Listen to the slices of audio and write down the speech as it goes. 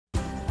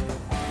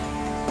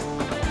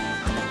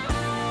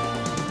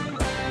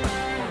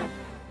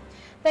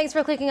Thanks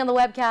for clicking on the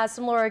webcast.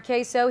 I'm Laura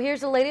Queso.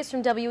 Here's the latest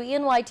from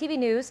WENY TV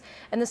News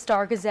and the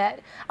Star-Gazette.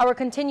 Our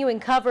continuing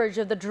coverage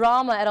of the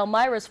drama at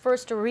Elmira's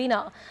first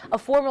arena. A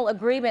formal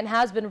agreement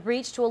has been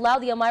reached to allow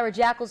the Elmira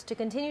Jackals to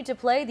continue to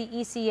play the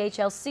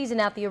ECHL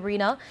season at the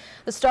arena.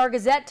 The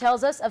Star-Gazette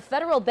tells us a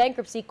federal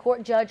bankruptcy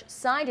court judge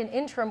signed an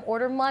interim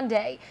order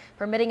Monday,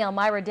 permitting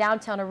Elmira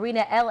Downtown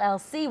Arena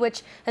LLC,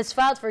 which has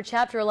filed for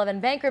Chapter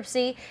 11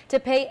 bankruptcy, to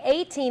pay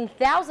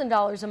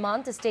 $18,000 a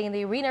month to stay in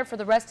the arena for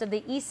the rest of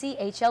the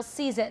ECHL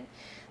season.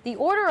 The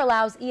order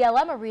allows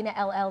ELM Arena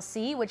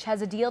LLC, which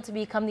has a deal to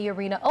become the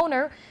arena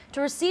owner,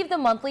 to receive the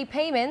monthly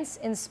payments,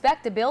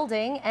 inspect the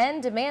building,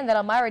 and demand that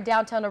Elmira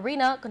Downtown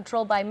Arena,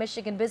 controlled by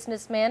Michigan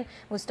businessman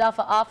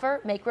Mustafa Offer,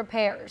 make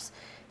repairs.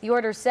 The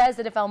order says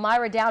that if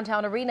Elmira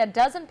Downtown Arena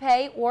doesn't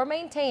pay or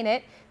maintain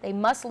it, they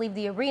must leave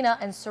the arena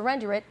and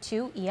surrender it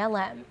to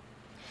ELM.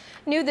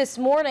 New this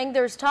morning,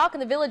 there's talk in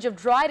the village of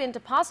Dryden to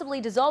possibly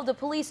dissolve the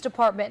police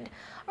department.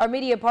 Our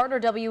media partner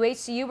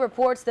WHCU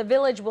reports the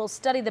village will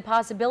study the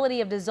possibility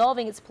of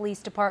dissolving its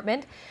police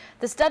department.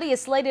 The study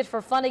is slated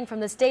for funding from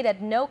the state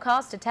at no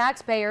cost to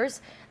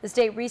taxpayers. The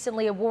state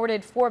recently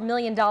awarded $4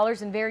 million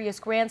in various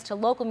grants to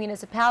local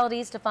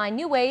municipalities to find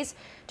new ways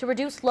to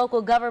reduce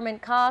local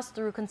government costs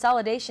through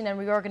consolidation and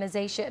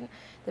reorganization.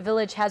 The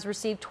village has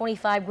received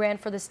 $25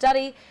 grand for the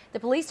study. The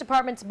police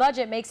department's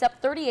budget makes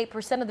up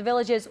 38% of the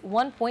village's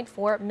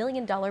 $1.4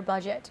 million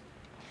budget.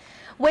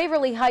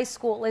 Waverly High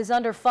School is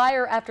under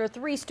fire after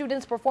 3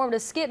 students performed a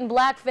skit in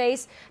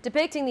blackface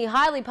depicting the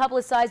highly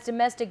publicized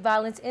domestic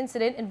violence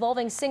incident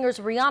involving singers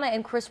Rihanna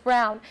and Chris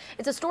Brown.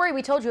 It's a story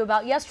we told you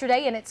about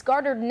yesterday, and it's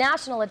garnered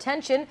national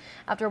attention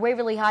after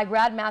Waverly High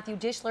grad Matthew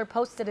Dishler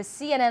posted a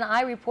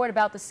CNN report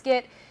about the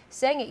skit,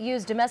 saying it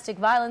used domestic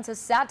violence as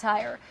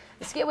satire.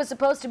 The skit was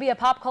supposed to be a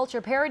pop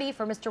culture parody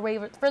for the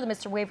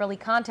Mr. Waverly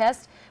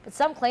contest, but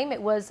some claim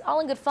it was all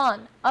in good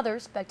fun.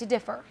 Others beg to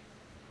differ.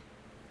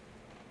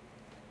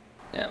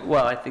 Yeah,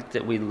 well, I think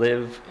that we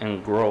live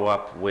and grow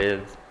up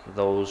with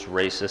those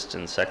racist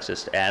and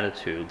sexist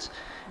attitudes,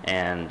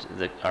 and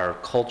our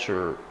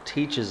culture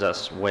teaches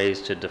us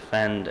ways to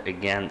defend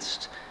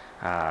against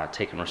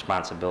taking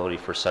responsibility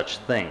for such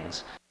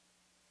things.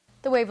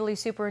 The Waverly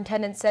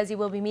superintendent says he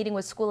will be meeting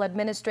with school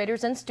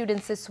administrators and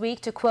students this week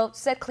to, quote,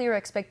 set clear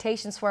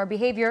expectations for our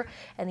behavior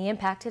and the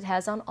impact it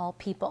has on all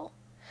people.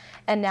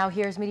 And now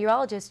here's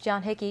meteorologist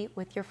John Hickey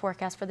with your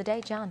forecast for the day.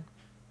 John.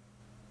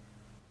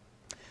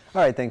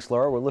 All right, thanks,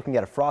 Laura. We're looking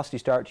at a frosty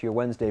start to your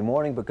Wednesday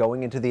morning, but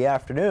going into the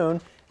afternoon,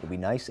 it'll be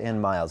nice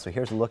and mild. So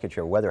here's a look at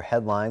your weather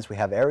headlines. We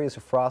have areas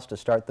of frost to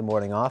start the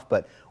morning off,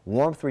 but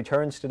warmth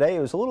returns today. It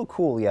was a little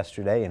cool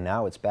yesterday, and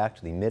now it's back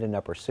to the mid and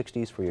upper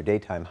 60s for your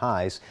daytime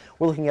highs.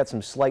 We're looking at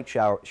some slight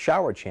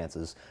shower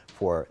chances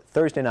for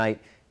Thursday night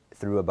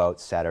through about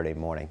Saturday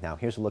morning. Now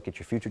here's a look at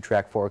your future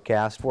track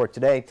forecast for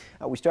today.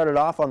 We started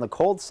off on the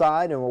cold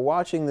side, and we're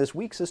watching this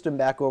weak system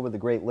back over the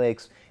Great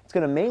Lakes. It's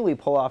going to mainly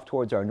pull off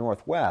towards our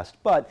northwest,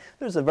 but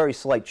there's a very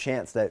slight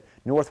chance that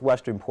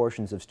northwestern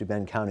portions of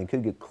Steuben County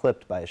could get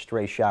clipped by a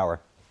stray shower.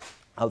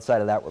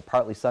 Outside of that, we're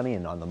partly sunny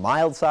and on the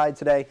mild side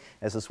today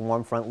as this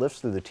warm front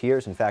lifts through the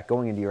tiers. In fact,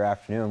 going into your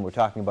afternoon, we're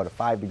talking about a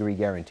 5-degree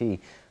guarantee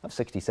of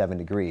 67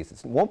 degrees.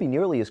 It won't be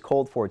nearly as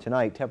cold for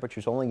tonight.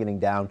 Temperatures only getting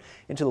down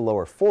into the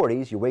lower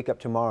 40s. You wake up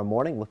tomorrow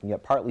morning looking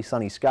at partly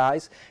sunny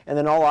skies, and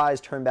then all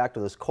eyes turn back to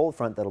this cold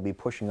front that'll be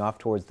pushing off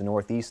towards the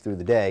northeast through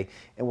the day,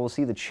 and we'll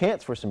see the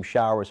chance for some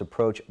showers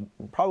approach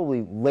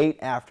probably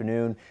late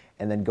afternoon,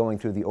 and then going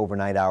through the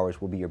overnight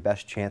hours will be your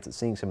best chance at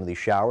seeing some of these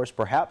showers,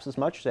 perhaps as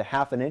much as a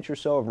 ½ inch or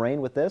so of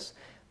rain with this.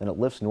 Then it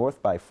lifts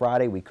north by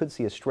Friday. We could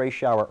see a stray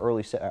shower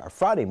early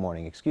Friday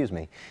morning,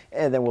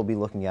 and then we'll be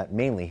looking at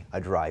mainly a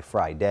dry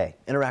Friday.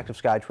 Interactive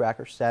Sky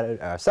Tracker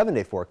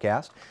 7-day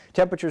forecast.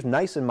 Temperatures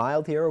nice and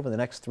mild here over the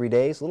next 3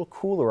 days. A little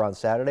cooler on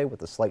Saturday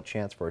with a slight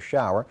chance for a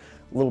shower.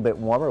 A little bit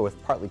warmer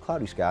with partly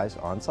cloudy skies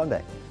on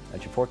Sunday.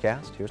 That's your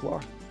forecast. Here's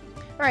Laura.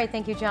 All right,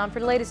 thank you, John. For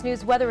the latest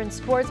news, weather, and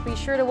sports, be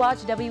sure to watch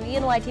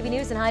WENY TV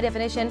News in high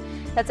definition.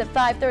 That's at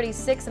 5:30,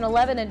 6, and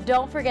 11. And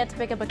don't forget to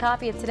pick up a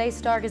copy of today's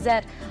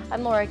Star-Gazette.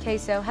 I'm Laura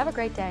Queso. Have a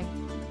great day.